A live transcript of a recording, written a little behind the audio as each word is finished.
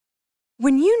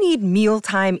When you need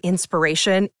mealtime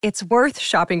inspiration, it's worth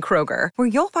shopping Kroger, where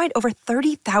you'll find over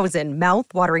 30,000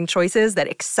 mouth-watering choices that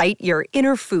excite your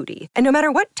inner foodie. And no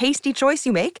matter what tasty choice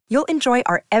you make, you'll enjoy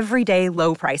our everyday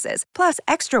low prices, plus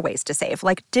extra ways to save,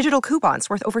 like digital coupons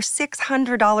worth over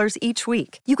 $600 each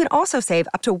week. You can also save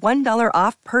up to $1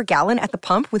 off per gallon at the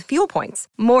pump with fuel points.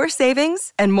 More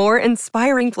savings and more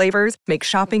inspiring flavors make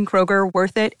shopping Kroger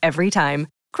worth it every time.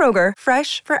 Kroger,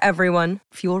 fresh for everyone.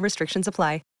 Fuel restrictions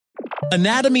apply.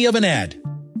 Anatomy of an ad.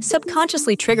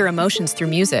 Subconsciously trigger emotions through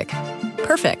music.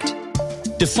 Perfect.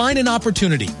 Define an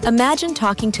opportunity. Imagine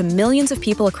talking to millions of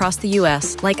people across the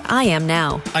U.S. like I am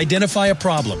now. Identify a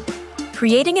problem.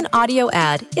 Creating an audio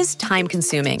ad is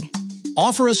time-consuming.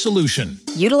 Offer a solution.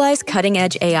 Utilize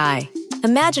cutting-edge AI.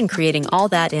 Imagine creating all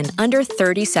that in under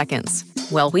 30 seconds.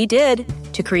 Well, we did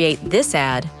to create this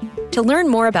ad. To learn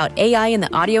more about AI in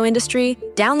the audio industry,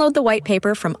 download the white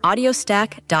paper from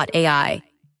audiostack.ai.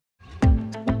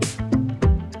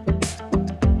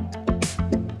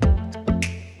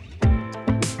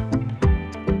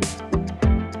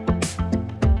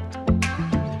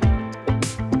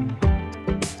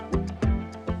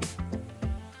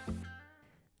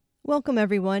 Welcome,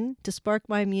 everyone, to Spark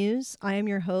My Muse. I am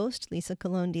your host, Lisa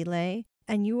Colon DeLay,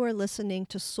 and you are listening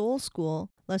to Soul School,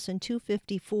 Lesson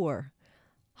 254,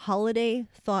 Holiday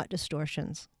Thought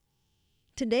Distortions.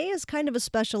 Today is kind of a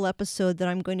special episode that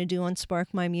I'm going to do on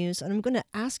Spark My Muse, and I'm going to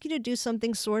ask you to do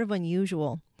something sort of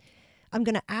unusual. I'm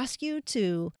going to ask you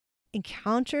to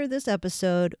encounter this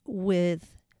episode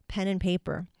with pen and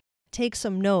paper. Take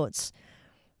some notes.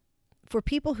 For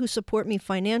people who support me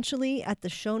financially, at the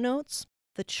show notes,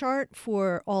 the chart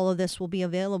for all of this will be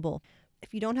available.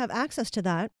 If you don't have access to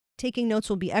that, taking notes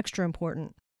will be extra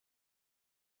important.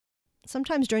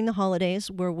 Sometimes during the holidays,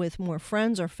 we're with more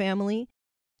friends or family,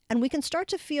 and we can start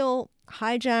to feel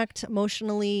hijacked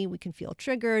emotionally. We can feel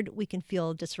triggered. We can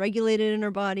feel dysregulated in our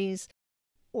bodies,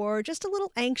 or just a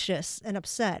little anxious and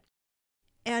upset.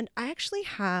 And I actually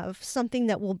have something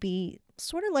that will be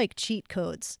sort of like cheat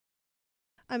codes.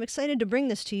 I'm excited to bring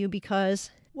this to you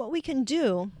because what we can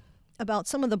do about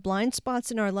some of the blind spots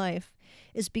in our life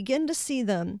is begin to see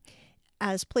them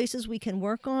as places we can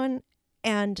work on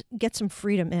and get some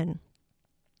freedom in.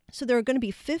 So there are going to be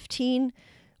 15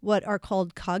 what are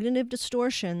called cognitive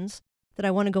distortions that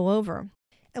I want to go over.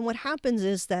 And what happens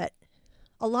is that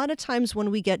a lot of times when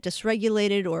we get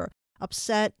dysregulated or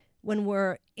upset, when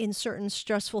we're in certain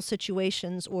stressful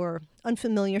situations or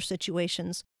unfamiliar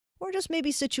situations, or just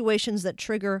maybe situations that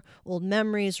trigger old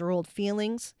memories or old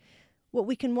feelings, what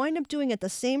we can wind up doing at the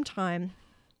same time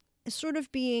is sort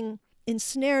of being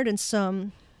ensnared in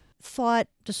some thought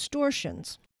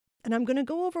distortions. And I'm going to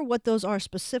go over what those are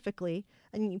specifically.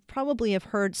 And you probably have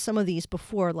heard some of these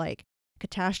before, like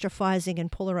catastrophizing and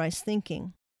polarized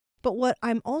thinking. But what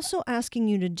I'm also asking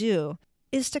you to do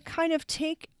is to kind of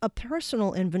take a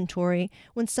personal inventory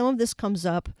when some of this comes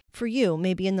up for you,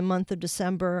 maybe in the month of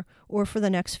December or for the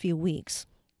next few weeks.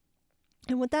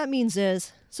 And what that means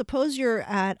is, suppose you're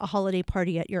at a holiday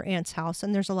party at your aunt's house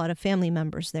and there's a lot of family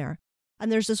members there.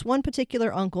 And there's this one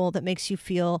particular uncle that makes you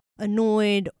feel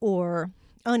annoyed or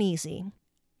uneasy.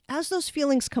 As those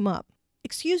feelings come up,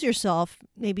 excuse yourself,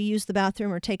 maybe use the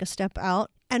bathroom or take a step out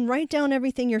and write down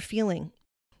everything you're feeling.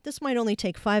 This might only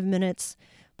take 5 minutes,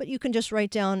 but you can just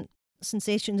write down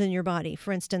sensations in your body.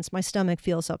 For instance, my stomach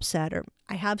feels upset, or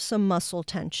I have some muscle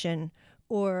tension,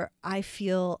 or I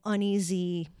feel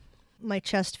uneasy. My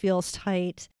chest feels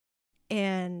tight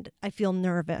and I feel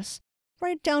nervous.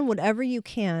 Write down whatever you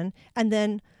can and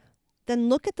then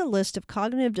look at the list of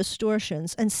cognitive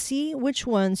distortions and see which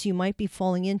ones you might be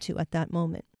falling into at that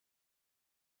moment.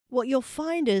 What you'll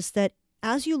find is that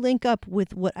as you link up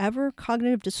with whatever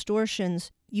cognitive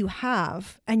distortions you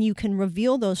have and you can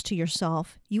reveal those to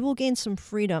yourself, you will gain some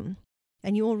freedom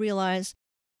and you will realize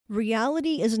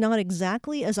reality is not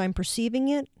exactly as I'm perceiving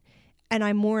it and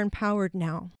I'm more empowered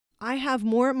now. I have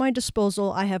more at my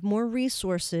disposal. I have more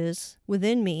resources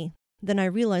within me than I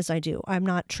realize I do. I'm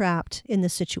not trapped in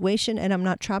this situation, and I'm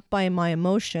not trapped by my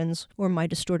emotions or my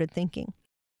distorted thinking.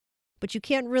 But you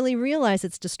can't really realize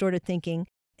it's distorted thinking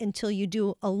until you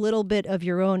do a little bit of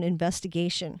your own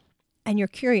investigation and you're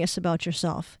curious about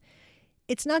yourself.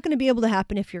 It's not going to be able to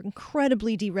happen if you're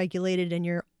incredibly deregulated and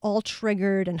you're all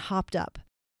triggered and hopped up.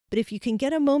 But if you can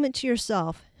get a moment to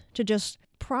yourself to just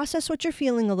process what you're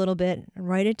feeling a little bit and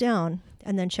write it down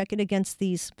and then check it against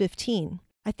these 15,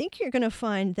 I think you're going to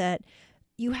find that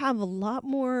you have a lot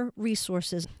more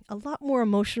resources, a lot more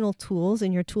emotional tools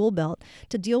in your tool belt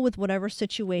to deal with whatever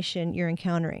situation you're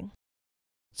encountering.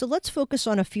 So let's focus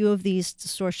on a few of these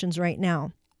distortions right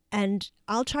now. And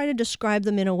I'll try to describe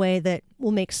them in a way that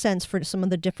will make sense for some of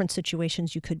the different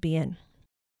situations you could be in.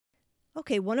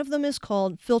 Okay, one of them is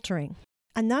called filtering.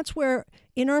 And that's where,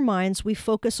 in our minds, we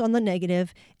focus on the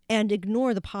negative and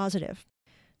ignore the positive.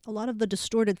 A lot of the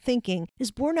distorted thinking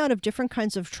is born out of different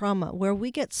kinds of trauma where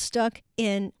we get stuck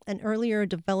in an earlier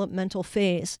developmental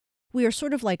phase. We are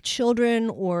sort of like children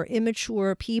or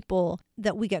immature people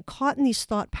that we get caught in these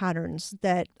thought patterns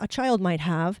that a child might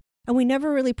have, and we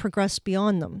never really progress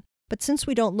beyond them. But since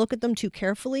we don't look at them too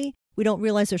carefully, we don't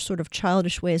realize they're sort of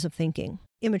childish ways of thinking,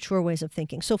 immature ways of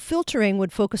thinking. So filtering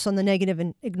would focus on the negative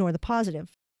and ignore the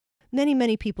positive. Many,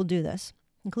 many people do this,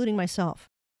 including myself.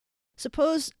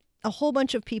 Suppose a whole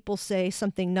bunch of people say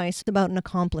something nice about an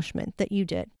accomplishment that you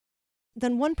did.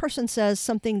 Then one person says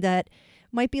something that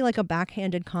might be like a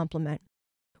backhanded compliment.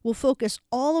 We'll focus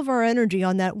all of our energy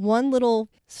on that one little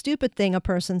stupid thing a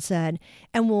person said,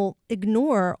 and we'll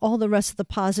ignore all the rest of the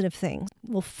positive things.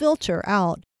 We'll filter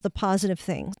out the positive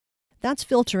things. That's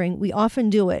filtering. We often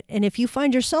do it. And if you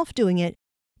find yourself doing it,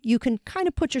 you can kind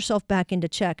of put yourself back into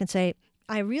check and say,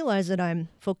 I realize that I'm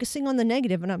focusing on the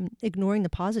negative and I'm ignoring the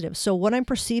positive. So what I'm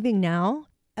perceiving now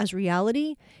as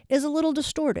reality is a little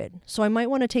distorted. So I might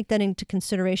want to take that into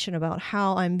consideration about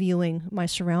how I'm viewing my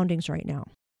surroundings right now.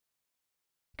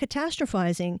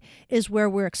 Catastrophizing is where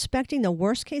we're expecting the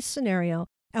worst case scenario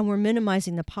and we're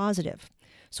minimizing the positive.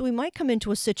 So we might come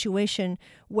into a situation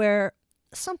where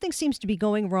something seems to be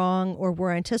going wrong or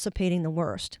we're anticipating the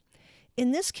worst.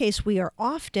 In this case, we are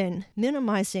often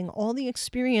minimizing all the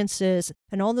experiences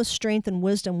and all the strength and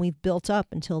wisdom we've built up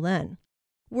until then.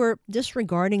 We're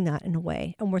disregarding that in a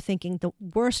way, and we're thinking the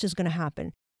worst is going to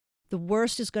happen. The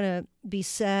worst is going to be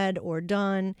said or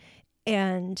done,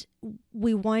 and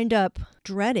we wind up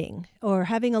dreading or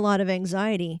having a lot of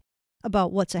anxiety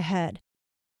about what's ahead.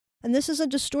 And this is a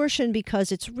distortion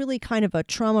because it's really kind of a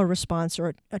trauma response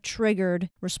or a triggered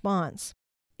response.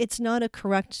 It's not a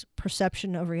correct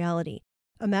perception of reality.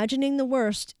 Imagining the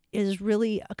worst is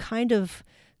really a kind of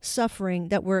suffering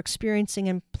that we're experiencing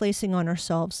and placing on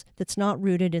ourselves that's not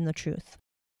rooted in the truth.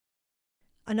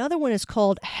 Another one is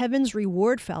called heaven's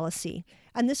reward fallacy.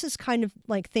 And this is kind of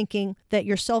like thinking that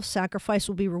your self-sacrifice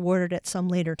will be rewarded at some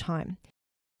later time.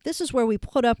 This is where we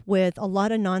put up with a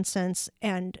lot of nonsense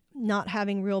and not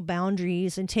having real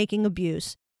boundaries and taking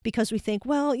abuse because we think,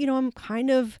 well, I'm kind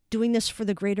of doing this for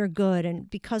the greater good. And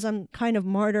because I'm kind of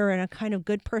martyr and a kind of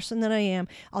good person that I am,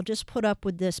 I'll just put up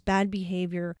with this bad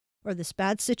behavior or this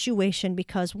bad situation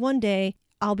because one day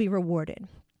I'll be rewarded.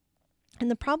 And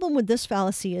the problem with this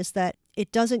fallacy is that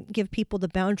it doesn't give people the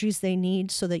boundaries they need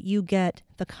so that you get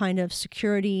the kind of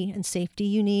security and safety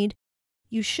you need.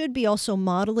 You should be also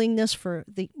modeling this for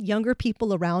the younger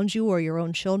people around you or your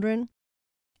own children.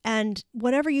 And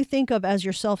whatever you think of as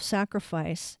your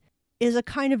self-sacrifice is a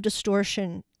kind of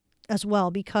distortion as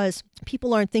well because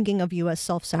people aren't thinking of you as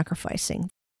self-sacrificing.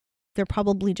 They're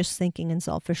probably just thinking in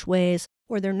selfish ways,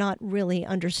 or they're not really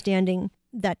understanding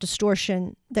that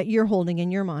distortion that you're holding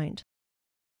in your mind.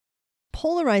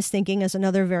 Polarized thinking is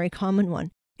another very common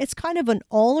one. It's kind of an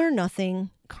all or nothing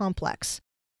complex.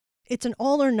 It's an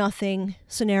all or nothing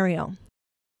scenario.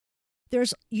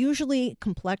 There's usually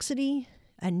complexity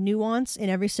and nuance in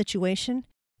every situation.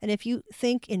 And if you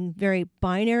think in very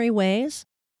binary ways,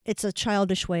 it's a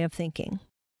childish way of thinking.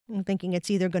 I'm thinking it's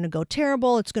either going to go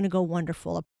terrible, it's going to go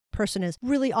wonderful. A person is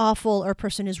really awful or a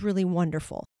person is really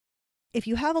wonderful. If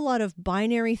you have a lot of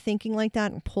binary thinking like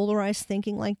that and polarized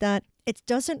thinking like that, it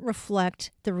doesn't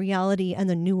reflect the reality and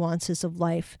the nuances of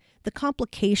life, the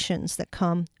complications that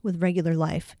come with regular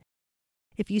life.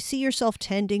 If you see yourself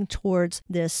tending towards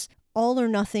this all or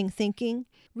nothing thinking,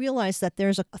 realize that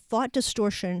there's a thought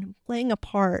distortion playing a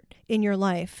part in your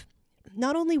life.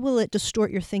 Not only will it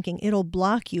distort your thinking, it'll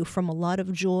block you from a lot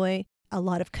of joy, a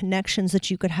lot of connections that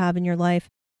you could have in your life,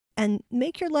 and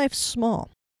make your life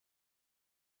small.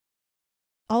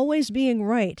 Always being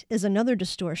right is another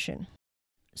distortion.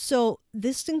 So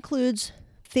this includes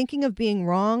thinking of being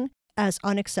wrong as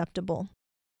unacceptable.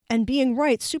 And being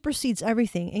right supersedes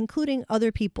everything, including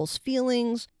other people's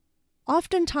feelings.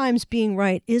 Oftentimes, being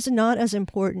right is not as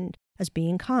important as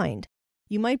being kind.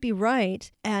 You might be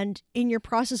right, and in your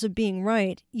process of being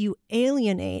right, you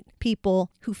alienate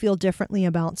people who feel differently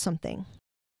about something.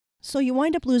 So you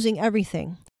wind up losing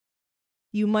everything.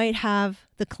 You might have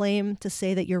the claim to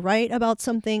say that you're right about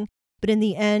something, but in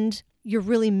the end, you're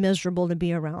really miserable to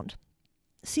be around.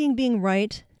 Seeing being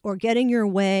right or getting your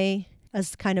way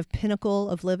as the kind of pinnacle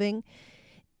of living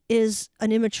is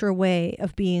an immature way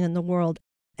of being in the world,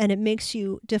 and it makes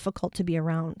you difficult to be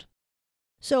around.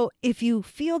 So if you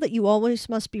feel that you always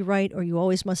must be right or you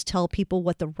always must tell people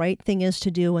what the right thing is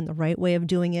to do and the right way of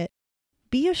doing it,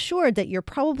 be assured that you're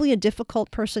probably a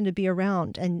difficult person to be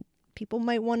around, and people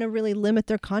might want to really limit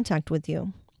their contact with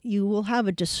you. You will have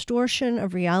a distortion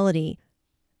of reality.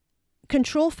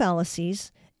 Control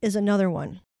fallacies is another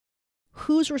one.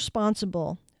 Who's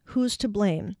responsible? Who's to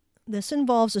blame? This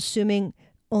involves assuming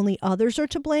only others are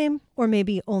to blame, or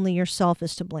maybe only yourself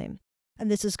is to blame. And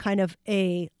this is kind of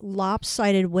a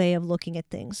lopsided way of looking at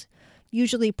things.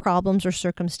 Usually problems or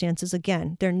circumstances,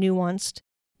 again, they're nuanced.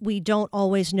 We don't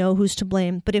always know who's to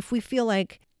blame, but if we feel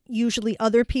like usually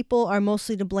other people are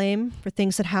mostly to blame for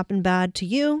things that happen bad to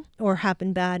you or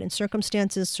happen bad in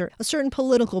circumstances, or a certain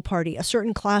political party, a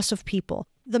certain class of people,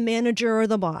 the manager or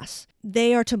the boss,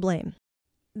 they are to blame.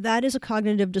 That is a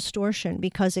cognitive distortion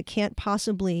because it can't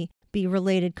possibly be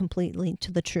related completely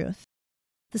to the truth.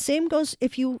 The same goes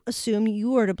if you assume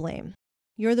you are to blame.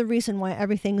 You're the reason why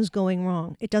everything is going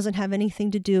wrong. It doesn't have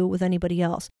anything to do with anybody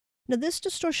else. Now, this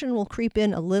distortion will creep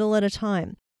in a little at a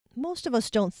time. Most of us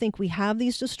don't think we have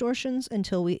these distortions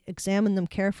until we examine them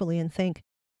carefully and think,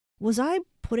 was I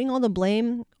putting all the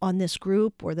blame on this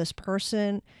group or this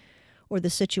person or the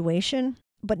situation,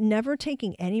 but never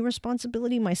taking any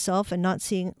responsibility myself and not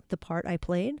seeing the part I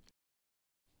played?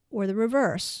 Or the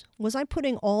reverse, was I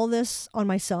putting all this on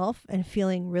myself and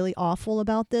feeling really awful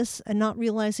about this and not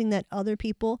realizing that other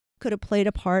people could have played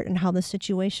a part in how the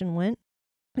situation went?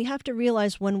 We have to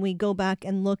realize when we go back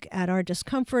and look at our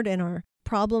discomfort and our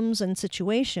problems and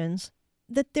situations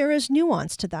that there is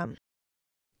nuance to them.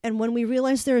 And when we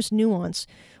realize there is nuance,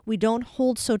 we don't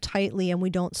hold so tightly and we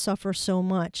don't suffer so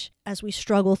much as we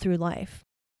struggle through life.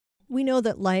 We know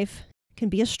that life can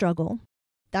be a struggle.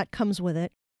 That comes with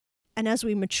it. And as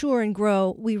we mature and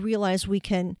grow, we realize we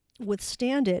can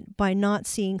withstand it by not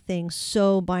seeing things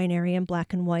so binary and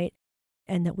black and white,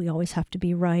 and that we always have to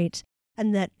be right,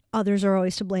 and that others are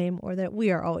always to blame, or that we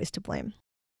are always to blame.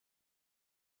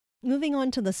 Moving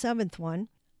on to the seventh one,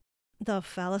 the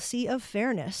fallacy of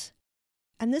fairness.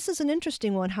 And this is an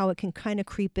interesting one, how it can kind of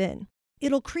creep in.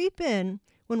 It'll creep in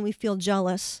when we feel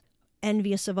jealous,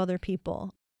 envious of other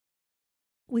people.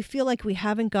 We feel like we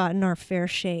haven't gotten our fair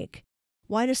shake.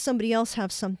 Why does somebody else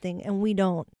have something and we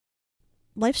don't?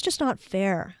 Life's just not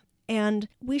fair, and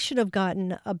we should have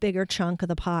gotten a bigger chunk of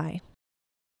the pie.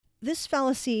 This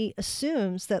fallacy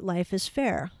assumes that life is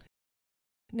fair.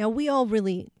 Now, we all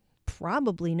really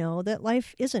probably know that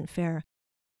life isn't fair,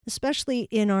 especially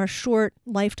in our short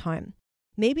lifetime.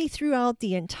 Maybe throughout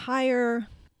the entire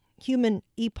human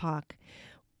epoch,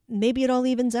 maybe it all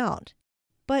evens out.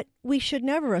 But we should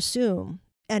never assume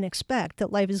and expect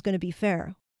that life is going to be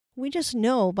fair. We just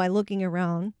know by looking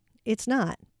around, it's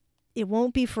not. It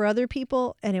won't be for other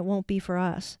people, and it won't be for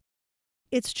us.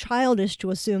 It's childish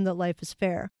to assume that life is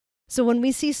fair. So when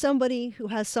we see somebody who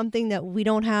has something that we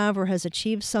don't have, or has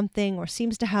achieved something, or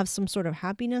seems to have some sort of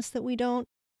happiness that we don't,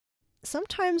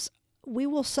 sometimes we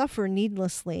will suffer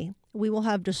needlessly. We will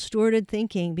have distorted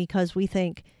thinking because we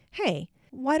think, hey,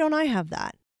 why don't I have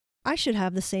that? I should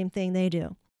have the same thing they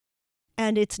do.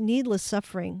 And it's needless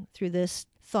suffering through this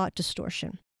thought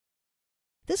distortion.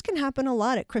 This can happen a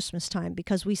lot at Christmas time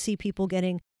because we see people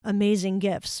getting amazing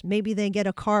gifts. Maybe they get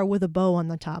a car with a bow on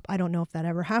the top. I don't know if that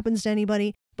ever happens to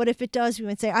anybody, but if it does, you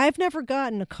might say, I've never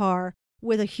gotten a car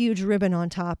with a huge ribbon on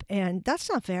top, and that's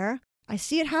not fair. I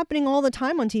see it happening all the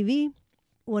time on TV.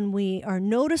 When we are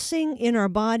noticing in our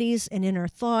bodies and in our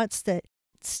thoughts that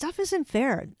stuff isn't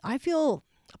fair, I feel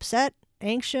upset,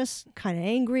 anxious, kind of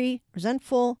angry,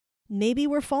 resentful, maybe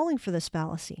we're falling for this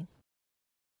fallacy.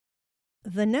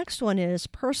 The next one is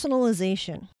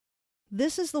personalization.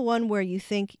 This is the one where you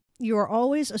think you are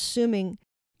always assuming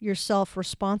yourself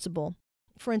responsible.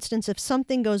 For instance, if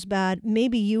something goes bad,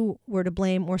 maybe you were to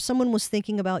blame, or someone was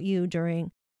thinking about you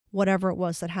during whatever it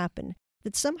was that happened.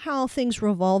 That somehow things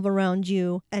revolve around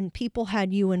you and people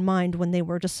had you in mind when they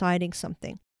were deciding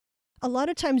something. A lot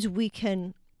of times we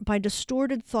can, by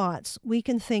distorted thoughts, we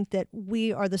can think that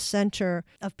we are the center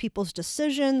of people's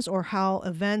decisions or how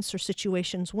events or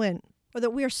situations went, or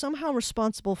that we are somehow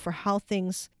responsible for how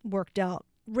things worked out.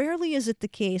 Rarely is it the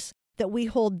case that we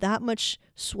hold that much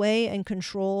sway and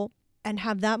control and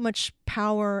have that much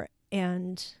power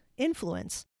and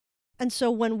influence. And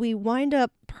so when we wind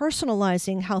up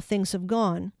personalizing how things have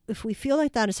gone, if we feel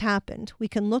like that has happened, we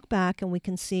can look back and we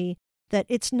can see that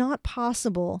it's not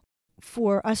possible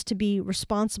for us to be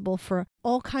responsible for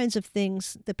all kinds of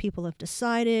things that people have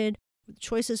decided,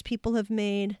 choices people have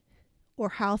made, or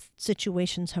how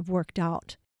situations have worked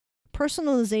out.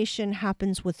 Personalization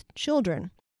happens with children.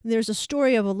 There's a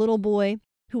story of a little boy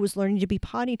who was learning to be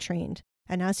potty trained.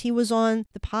 And as he was on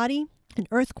the potty, an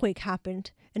earthquake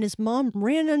happened, and his mom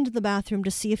ran into the bathroom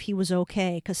to see if he was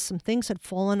okay because some things had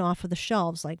fallen off of the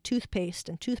shelves, like toothpaste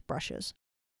and toothbrushes.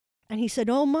 And he said,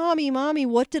 "Oh, mommy,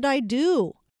 what did I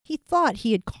do?" He thought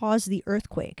he had caused the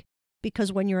earthquake,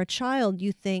 because when you're a child,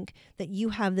 you think that you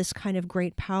have this kind of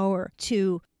great power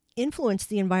to influence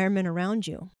the environment around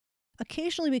you.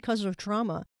 Occasionally, because of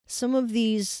trauma, some of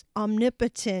these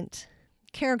omnipotent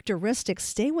characteristics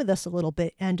stay with us a little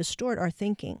bit and distort our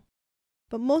thinking.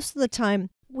 But most of the time,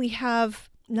 we have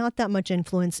not that much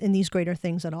influence in these greater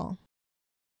things at all.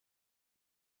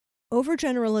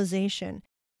 Overgeneralization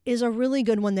is a really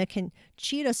good one that can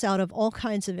cheat us out of all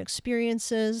kinds of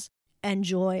experiences and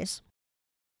joys.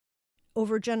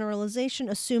 Overgeneralization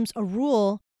assumes a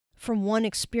rule from one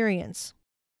experience.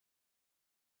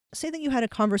 Say that you had a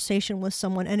conversation with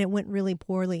someone and it went really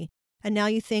poorly, and now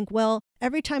you think, well,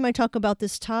 every time I talk about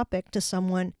this topic to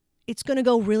someone, it's going to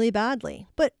go really badly.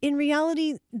 But in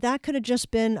reality, that could have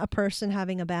just been a person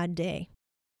having a bad day.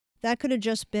 That could have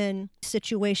just been a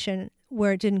situation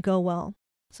where it didn't go well.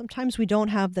 Sometimes we don't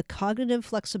have the cognitive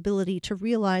flexibility to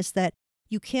realize that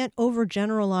you can't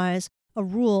overgeneralize a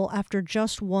rule after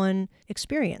just one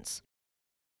experience.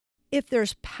 If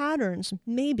there's patterns,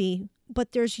 maybe,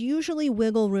 but there's usually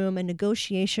wiggle room and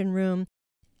negotiation room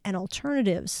and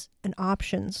alternatives and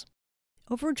options.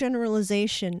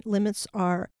 Overgeneralization limits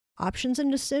our options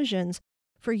and decisions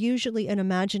for usually an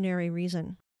imaginary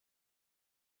reason.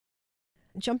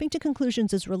 Jumping to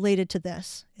conclusions is related to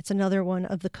this. It's another one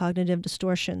of the cognitive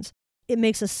distortions. It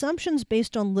makes assumptions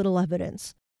based on little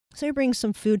evidence. Say you bring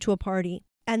some food to a party,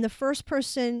 and the first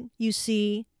person you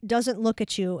see doesn't look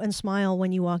at you and smile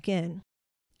when you walk in.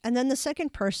 And then the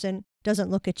second person doesn't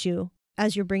look at you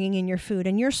as you're bringing in your food,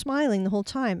 and you're smiling the whole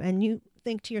time. And you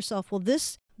think to yourself, well,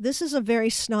 this is a very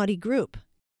snotty group.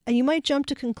 And you might jump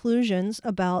to conclusions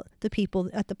about the people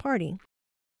at the party.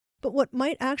 But what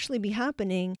might actually be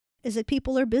happening is that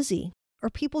people are busy, or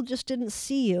people just didn't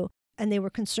see you and they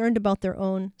were concerned about their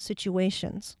own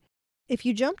situations. If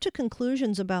you jump to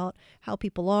conclusions about how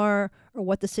people are or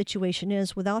what the situation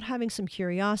is without having some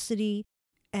curiosity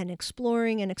and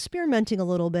exploring and experimenting a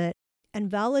little bit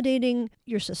and validating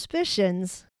your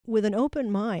suspicions with an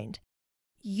open mind,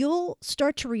 you'll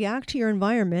start to react to your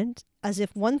environment as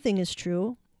if one thing is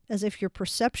true, as if your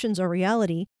perceptions are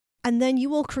reality, and then you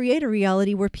will create a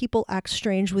reality where people act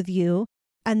strange with you,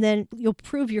 and then you'll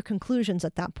prove your conclusions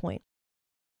at that point.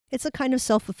 It's a kind of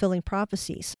self-fulfilling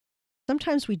prophecy.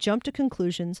 Sometimes we jump to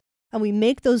conclusions and we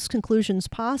make those conclusions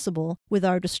possible with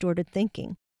our distorted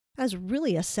thinking. That's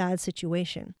really a sad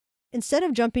situation. Instead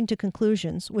of jumping to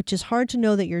conclusions, which is hard to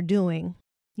know that you're doing,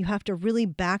 you have to really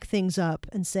back things up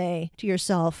and say to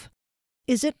yourself,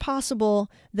 is it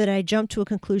possible that I jump to a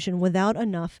conclusion without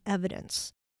enough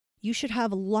evidence? You should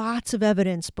have lots of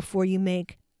evidence before you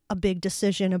make a big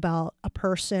decision about a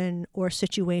person or a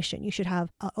situation. You should have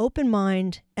an open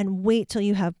mind and wait till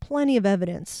you have plenty of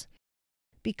evidence,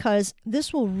 because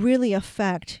this will really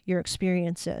affect your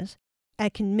experiences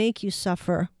and can make you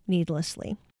suffer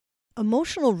needlessly.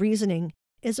 Emotional reasoning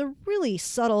is a really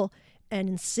subtle and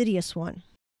insidious one.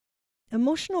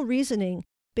 Emotional reasoning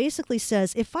basically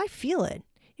says, if I feel it,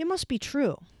 it must be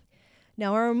true.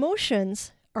 Now, our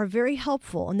emotions are very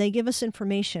helpful and they give us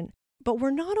information, but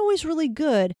we're not always really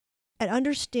good at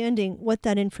understanding what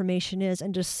that information is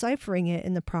and deciphering it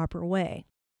in the proper way.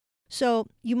 So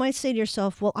you might say to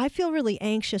yourself, well, I feel really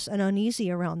anxious and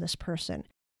uneasy around this person.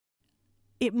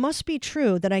 It must be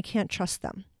true that I can't trust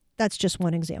them. That's just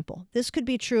one example. This could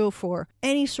be true for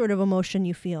any sort of emotion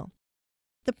you feel.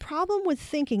 The problem with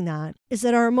thinking that is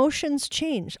that our emotions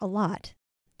change a lot.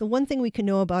 The one thing we can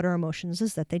know about our emotions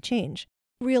is that they change.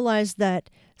 Realize that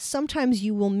sometimes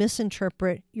you will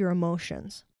misinterpret your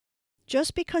emotions.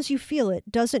 Just because you feel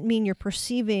it doesn't mean you're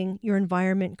perceiving your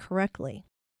environment correctly.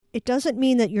 It doesn't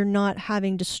mean that you're not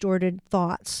having distorted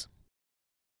thoughts.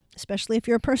 Especially if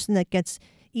you're a person that gets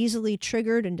easily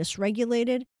triggered and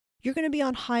dysregulated, you're going to be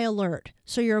on high alert.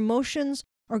 So your emotions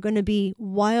are going to be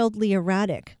wildly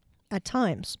erratic at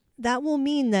times. That will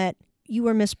mean that you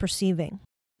are misperceiving.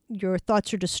 Your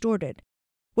thoughts are distorted.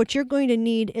 What you're going to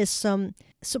need is some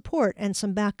support and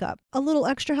some backup, a little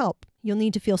extra help. You'll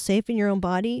need to feel safe in your own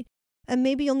body, and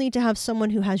maybe you'll need to have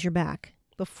someone who has your back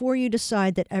before you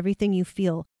decide that everything you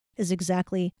feel is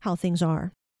exactly how things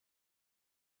are.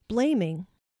 Blaming.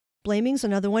 Blaming's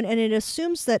another one, and it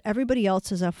assumes that everybody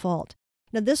else is at fault.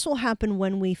 Now, this will happen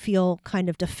when we feel kind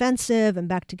of defensive and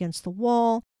backed against the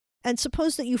wall. And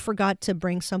suppose that you forgot to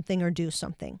bring something or do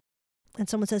something. And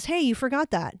someone says, hey, you forgot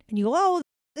that. And you go, oh,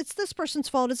 it's this person's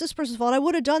fault. It's this person's fault. I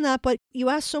would have done that, but you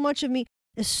asked so much of me.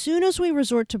 As soon as we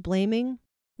resort to blaming,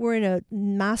 we're in a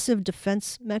massive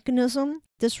defense mechanism.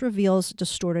 This reveals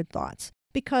distorted thoughts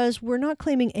because we're not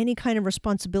claiming any kind of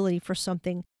responsibility for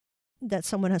something that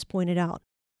someone has pointed out.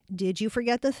 Did you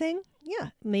forget the thing? Yeah,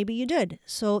 maybe you did.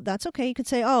 So that's okay. You could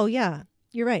say, oh, yeah,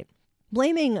 you're right.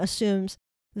 Blaming assumes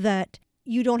that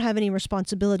you don't have any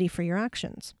responsibility for your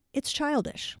actions. It's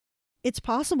childish. It's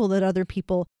possible that other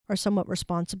people are somewhat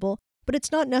responsible, but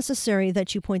it's not necessary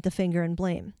that you point the finger and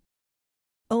blame.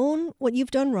 Own what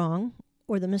you've done wrong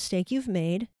or the mistake you've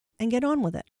made and get on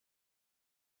with it.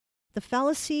 The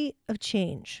fallacy of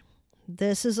change.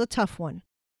 This is a tough one.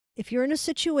 If you're in a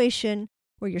situation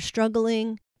where you're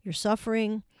struggling, you're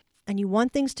suffering, and you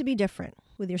want things to be different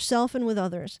with yourself and with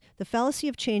others, the fallacy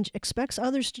of change expects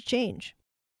others to change.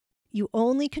 You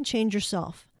only can change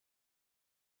yourself.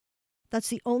 That's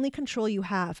the only control you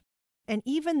have. And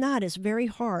even that is very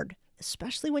hard,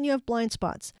 especially when you have blind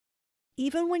spots.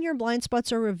 Even when your blind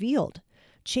spots are revealed,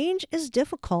 change is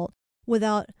difficult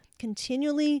without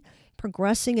continually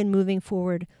progressing and moving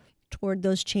forward toward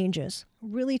those changes,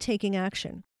 really taking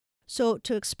action. So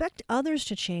to expect others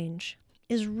to change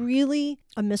is really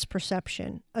a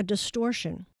misperception, a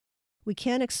distortion. We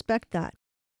can't expect that.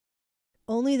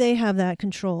 Only they have that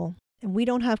control, and we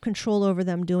don't have control over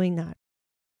them doing that.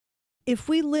 If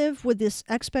we live with this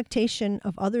expectation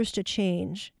of others to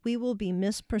change, we will be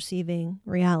misperceiving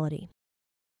reality.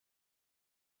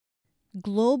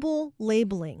 Global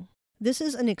labeling. This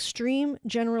is an extreme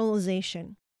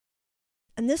generalization.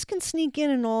 And this can sneak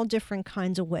in all different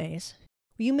kinds of ways.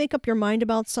 You make up your mind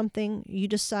about something, you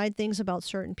decide things about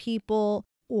certain people,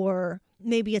 or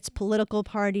maybe it's political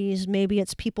parties, maybe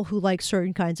it's people who like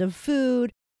certain kinds of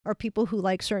food, or people who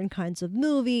like certain kinds of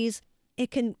movies.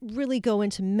 It can really go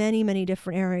into many, many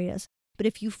different areas. But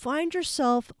if you find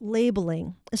yourself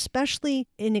labeling, especially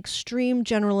in extreme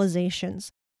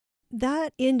generalizations,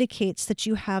 that indicates that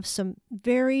you have some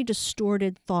very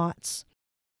distorted thoughts.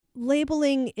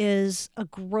 Labeling is a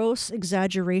gross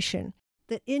exaggeration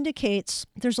that indicates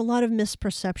there's a lot of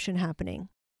misperception happening.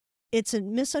 It's a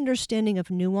misunderstanding of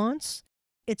nuance,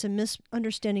 it's a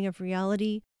misunderstanding of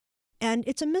reality, and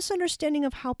it's a misunderstanding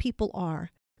of how people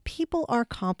are. People are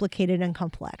complicated and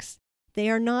complex. They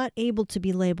are not able to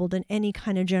be labeled in any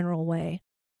kind of general way.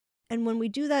 And when we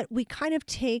do that, we kind of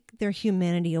take their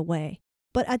humanity away.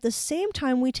 But at the same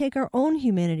time, we take our own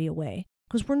humanity away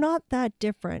because we're not that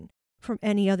different from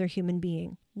any other human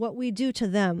being. What we do to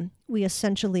them, we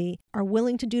essentially are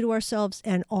willing to do to ourselves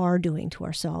and are doing to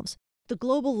ourselves. The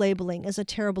global labeling is a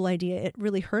terrible idea. It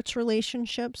really hurts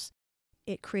relationships.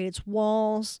 It creates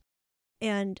walls,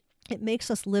 and it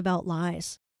makes us live out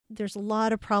lies. There's a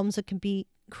lot of problems that can be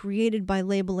created by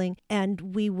labeling,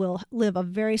 and we will live a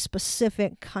very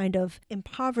specific kind of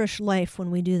impoverished life when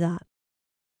we do that.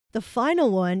 The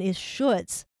final one is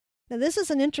shoulds. Now, this is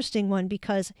an interesting one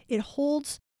because it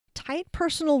holds tight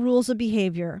personal rules of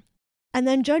behavior and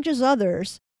then judges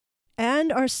others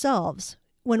and ourselves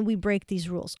when we break these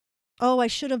rules. Oh, I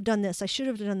should have done this. I should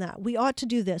have done that. We ought to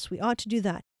do this. We ought to do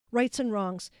that. Rights and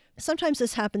wrongs. Sometimes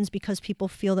this happens because people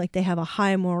feel like they have a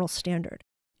high moral standard.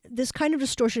 This kind of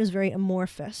distortion is very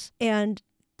amorphous, and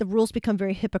the rules become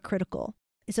very hypocritical.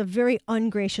 It's a very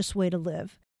ungracious way to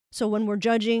live. So when we're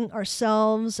judging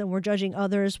ourselves and we're judging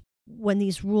others, when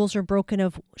these rules are broken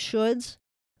of shoulds,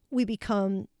 we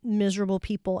become miserable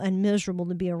people and miserable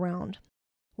to be around.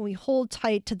 When we hold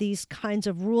tight to these kinds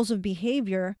of rules of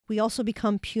behavior, we also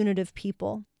become punitive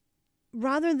people.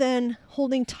 Rather than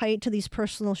holding tight to these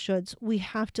personal shoulds, we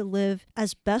have to live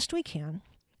as best we can,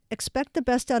 expect the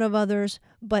best out of others,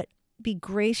 but be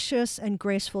gracious and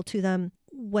graceful to them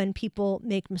when people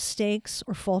make mistakes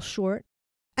or fall short,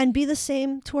 and be the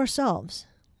same to ourselves.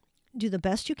 Do the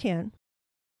best you can.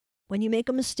 When you make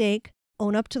a mistake,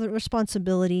 own up to the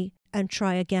responsibility and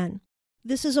try again.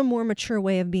 This is a more mature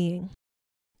way of being.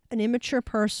 An immature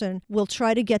person will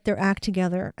try to get their act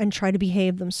together and try to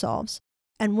behave themselves.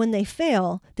 And when they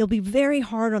fail, they'll be very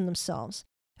hard on themselves.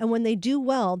 And when they do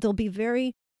well, they'll be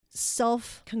very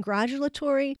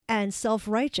self-congratulatory and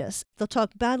self-righteous. They'll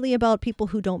talk badly about people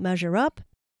who don't measure up.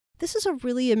 This is a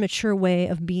really immature way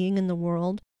of being in the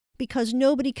world because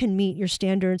nobody can meet your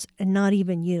standards, and not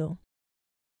even you.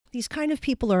 These kind of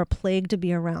people are a plague to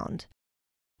be around.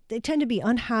 They tend to be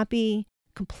unhappy,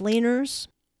 complainers,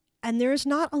 and there is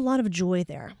not a lot of joy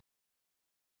there.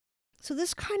 So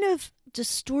this kind of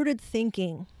distorted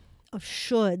thinking of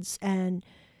shoulds and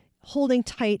holding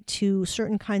tight to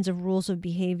certain kinds of rules of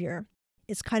behavior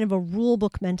is kind of a rule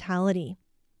book mentality.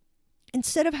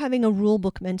 Instead of having a rule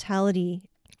book mentality,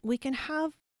 we can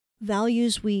have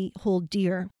values we hold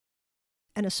dear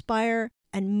and aspire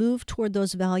and move toward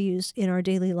those values in our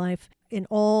daily life, in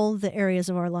all the areas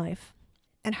of our life,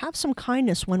 and have some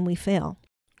kindness when we fail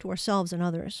to ourselves and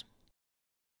others.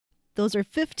 Those are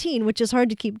 15, which is hard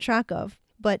to keep track of.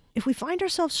 But if we find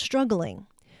ourselves struggling,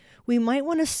 we might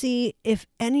want to see if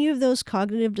any of those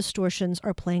cognitive distortions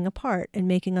are playing a part in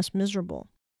making us miserable.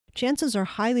 Chances are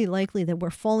highly likely that we're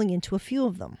falling into a few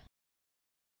of them.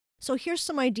 So here's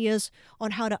some ideas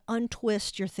on how to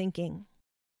untwist your thinking.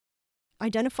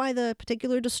 Identify the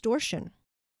particular distortion.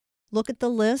 Look at the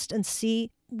list and see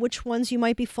which ones you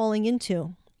might be falling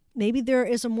into. Maybe there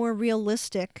is a more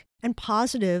realistic and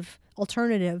positive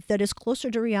alternative that is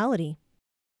closer to reality.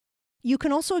 You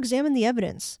can also examine the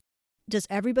evidence. Does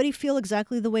everybody feel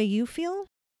exactly the way you feel?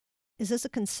 Is this a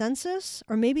consensus?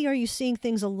 Or maybe are you seeing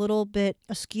things a little bit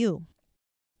askew?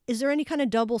 Is there any kind of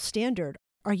double standard?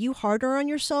 Are you harder on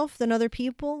yourself than other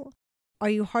people? Are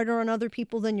you harder on other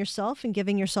people than yourself and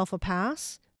giving yourself a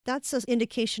pass? That's an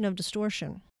indication of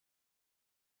distortion.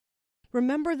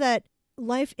 Remember that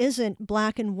life isn't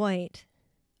black and white,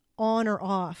 on or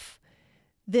off,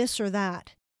 this or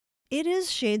that. It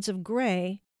is shades of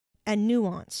gray and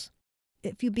nuance.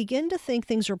 If you begin to think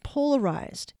things are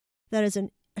polarized, that is a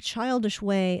childish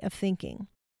way of thinking.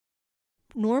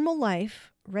 Normal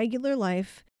life, regular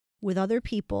life with other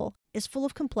people is full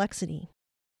of complexity.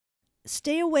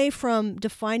 Stay away from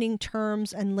defining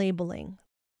terms and labeling,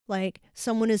 like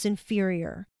someone is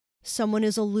inferior, someone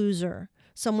is a loser,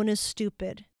 someone is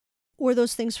stupid, or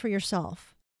those things for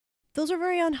yourself. Those are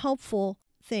very unhelpful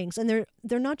things, and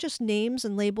they're not just names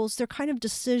and labels, they're kind of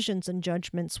decisions and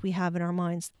judgments we have in our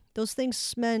minds. Those things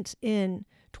cement in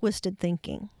twisted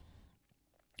thinking.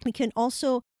 We can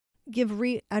also give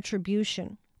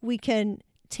reattribution. We can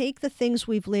take the things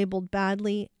we've labeled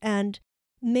badly and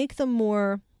make them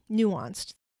more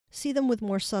nuanced, see them with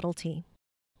more subtlety.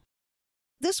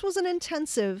 This was an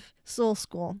intensive Soul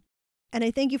School, and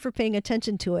I thank you for paying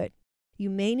attention to it. You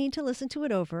may need to listen to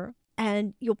it over,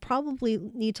 and you'll probably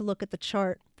need to look at the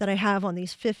chart that I have on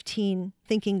these 15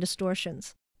 thinking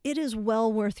distortions. It is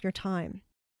well worth your time.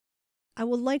 I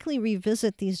will likely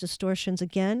revisit these distortions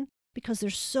again because they're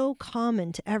so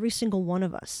common to every single one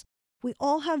of us. We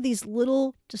all have these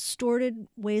little distorted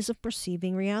ways of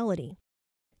perceiving reality.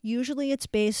 Usually it's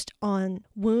based on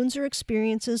wounds or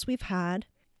experiences we've had,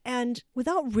 and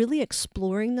without really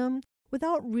exploring them,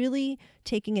 without really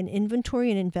taking an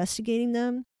inventory and investigating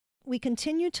them, we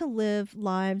continue to live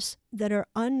lives that are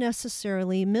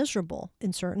unnecessarily miserable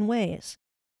in certain ways.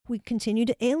 We continue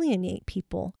to alienate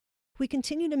people. We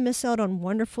continue to miss out on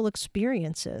wonderful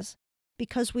experiences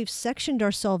because we've sectioned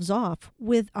ourselves off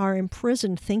with our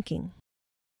imprisoned thinking.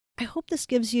 I hope this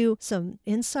gives you some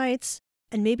insights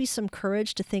and maybe some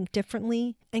courage to think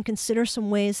differently and consider some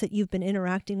ways that you've been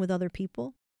interacting with other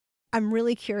people. I'm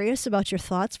really curious about your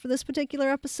thoughts for this particular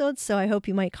episode, so I hope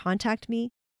you might contact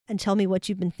me and tell me what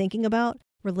you've been thinking about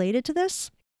related to this.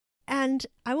 And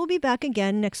I will be back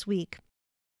again next week.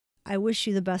 I wish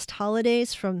you the best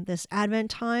holidays from this Advent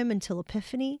time until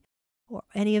Epiphany, or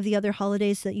any of the other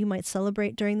holidays that you might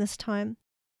celebrate during this time.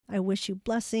 I wish you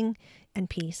blessing and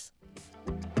peace.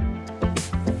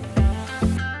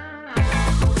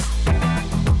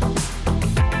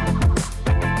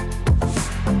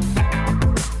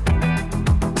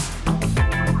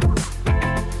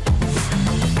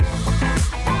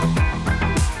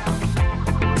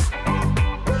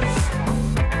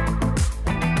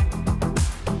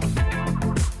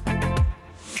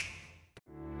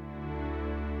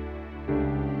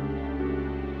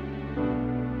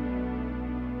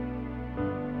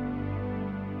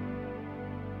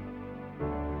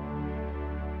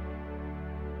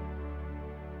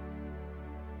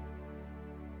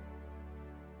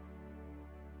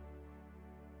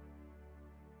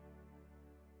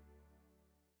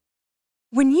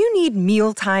 When you need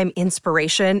mealtime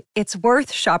inspiration, it's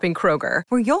worth shopping Kroger,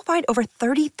 where you'll find over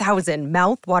 30,000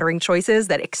 mouth-watering choices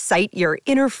that excite your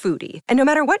inner foodie. And no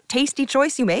matter what tasty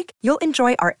choice you make, you'll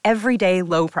enjoy our everyday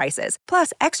low prices,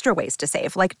 plus extra ways to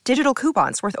save, like digital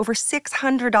coupons worth over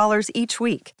 $600 each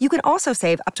week. You can also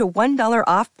save up to $1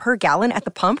 off per gallon at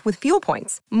the pump with fuel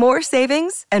points. More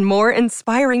savings and more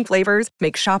inspiring flavors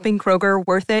make shopping Kroger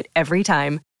worth it every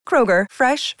time. Kroger,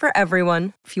 fresh for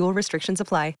everyone. Fuel restrictions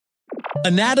apply.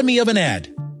 Anatomy of an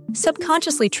ad.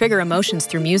 Subconsciously trigger emotions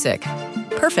through music.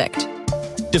 Perfect.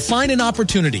 Define an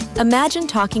opportunity. Imagine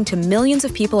talking to millions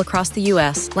of people across the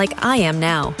U.S. like I am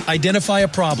now. Identify a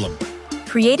problem.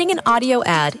 Creating an audio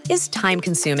ad is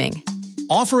time-consuming.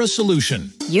 Offer a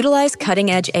solution. Utilize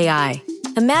cutting-edge AI.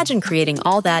 Imagine creating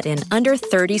all that in under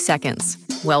 30 seconds.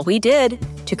 Well, we did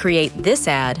to create this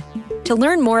ad. To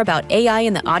learn more about AI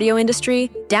in the audio industry,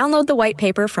 download the white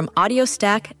paper from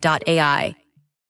audiostack.ai.